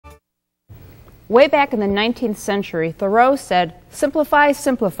way back in the 19th century, Thoreau said, "Simplify,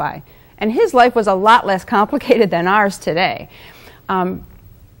 simplify." And his life was a lot less complicated than ours today.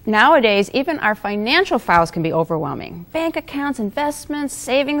 Nowadays, even our financial files can be overwhelming. Bank accounts, investments,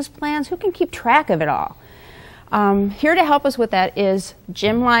 savings plans, who can keep track of it all? Here to help us with that is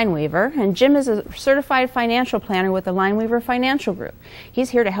Jim Lineweaver, and Jim is a certified financial planner with the Lineweaver Financial Group. He's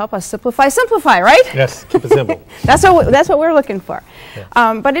here to help us simplify, right? Yes, keep it simple. That's what we're looking for.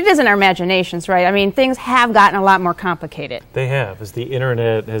 Yeah. But it isn't our imaginations, right? I mean, things have gotten a lot more complicated. They have. As the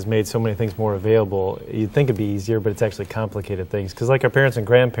internet has made so many things more available, you'd think it'd be easier, but it's actually complicated things. Because like our parents and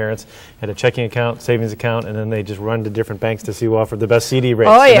grandparents had a checking account, savings account, and then they just run to different banks to see who offered the best CD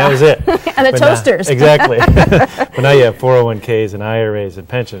rates. Oh, yeah. And that was it. And the toasters. Exactly. But now you have 401ks and IRAs and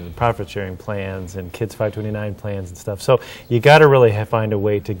pensions and profit sharing plans and kids 529 plans and stuff. So you got to really find a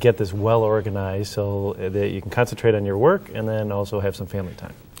way to get this well organized so that you can concentrate on your work and then also have some family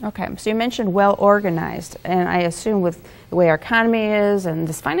time. Okay, so you mentioned well organized, and I assume with the way our economy is and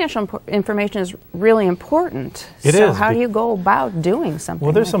this financial information is really important. It is. So how do you go about doing something?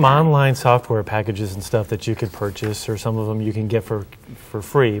 Well, there's like some that? online software packages and stuff that you could purchase, or some of them you can get for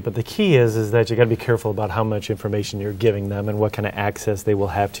free. But the key is that you got to be careful about how much information you're giving them and what kind of access they will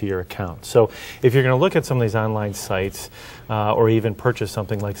have to your account. So if you're going to look at some of these online sites, or even purchase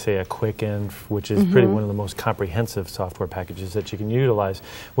something like, say, a Quicken, which is pretty one of the most comprehensive software packages that you can utilize.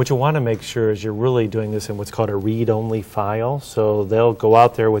 What you want to make sure is you're really doing this in what's called a read-only file. So they'll go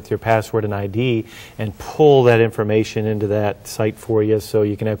out there with your password and ID and pull that information into that site for you so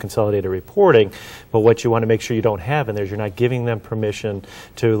you can have consolidated reporting. But what you want to make sure you don't have in there is you're not giving them permission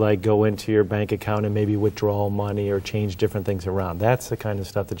to like go into your bank account and maybe withdraw money or change different things around. That's the kind of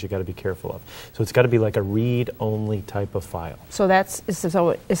stuff that you got to be careful of. So it's got to be like a read-only type of file. So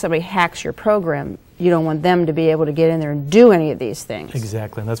if somebody hacks your program, you don't want them to be able to get in there and do any of these things.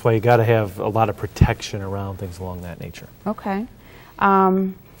 Exactly, and that's why you got to have a lot of protection around things along that nature. Okay.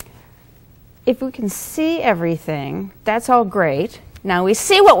 If we can see everything, that's all great. Now we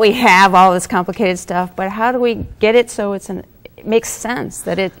see what we have, all this complicated stuff, but how do we get it so it makes sense,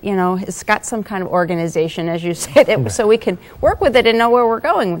 that it's got some kind of organization, as you said, so we can work with it and know where we're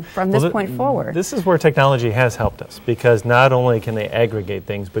going from this point forward. This is where technology has helped us, because not only can they aggregate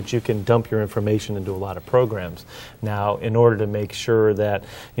things, but you can dump your information into a lot of programs now in order to make sure that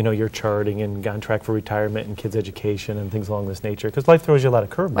you're charting and on track for retirement and kids' education and things along this nature, because life throws you a lot of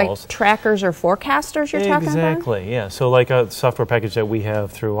curveballs. Like trackers or forecasters you're talking about? Exactly, yeah. So like a software package that we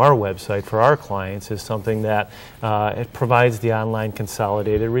have through our website for our clients is something that it provides the online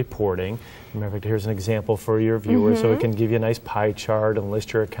consolidated reporting. Matter of fact, here's an example for your viewers, so it can give you a nice pie chart and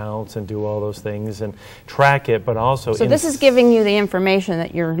list your accounts and do all those things and track it, but also... So this is giving you the information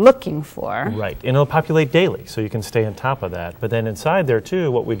that you're looking for. Right, and it'll populate daily, so you can stay on top of that. But then inside there, too,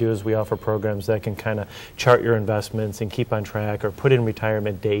 what we do is we offer programs that can kind of chart your investments and keep on track, or put in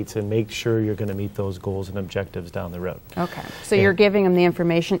retirement dates and make sure you're going to meet those goals and objectives down the road. Okay, so you're giving them the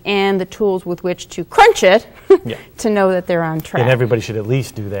information and the tools with which to crunch it to know that they're on track. And everybody should at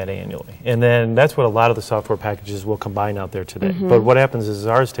least do that annually. And then that's what a lot of the software packages will combine out there today. But what happens is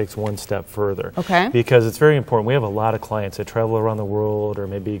ours takes one step further. Okay. Because it's very important. We have a lot of clients that travel around the world, or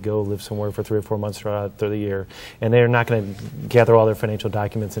maybe go live somewhere for 3 or 4 months throughout the year, and they're not going to gather all their financial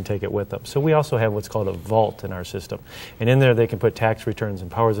documents and take it with them. So we also have what's called a vault in our system. And in there they can put tax returns and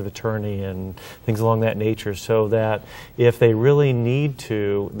powers of attorney and things along that nature, so that if they really need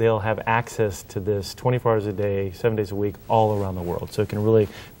to, they'll have access to this 24 hours a day, 7 days a week, all around the world. So it can really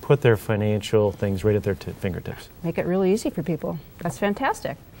put their financial things right at their fingertips. Make it really easy for people. That's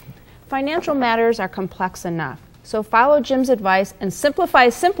fantastic. Financial matters are complex enough. So follow Jim's advice and simplify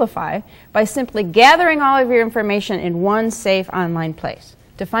by simply gathering all of your information in one safe online place.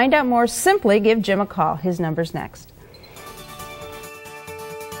 To find out more, simply give Jim a call. His number's next.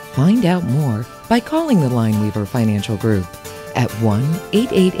 Find out more by calling the Lineweaver Financial Group at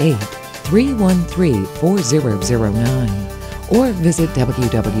 1-888-313-4009 or visit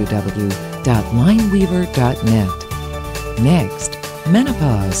www.lineweaver.net. Next,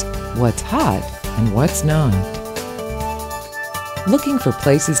 menopause, what's hot and what's not. Looking for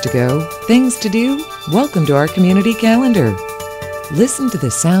places to go, things to do? Welcome to our community calendar. Listen to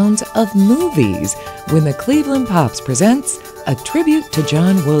the sounds of movies when the Cleveland Pops presents A Tribute to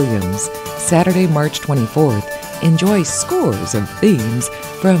John Williams. Saturday, March 24th. Enjoy scores of themes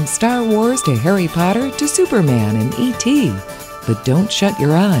from Star Wars to Harry Potter to Superman and E.T. But don't shut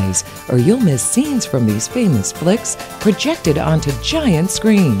your eyes, or you'll miss scenes from these famous flicks projected onto giant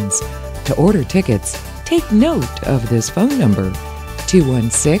screens. To order tickets, take note of this phone number,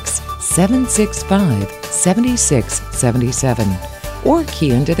 216-765-7677, or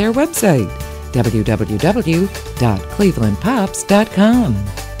key into their website,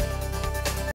 www.clevelandpops.com.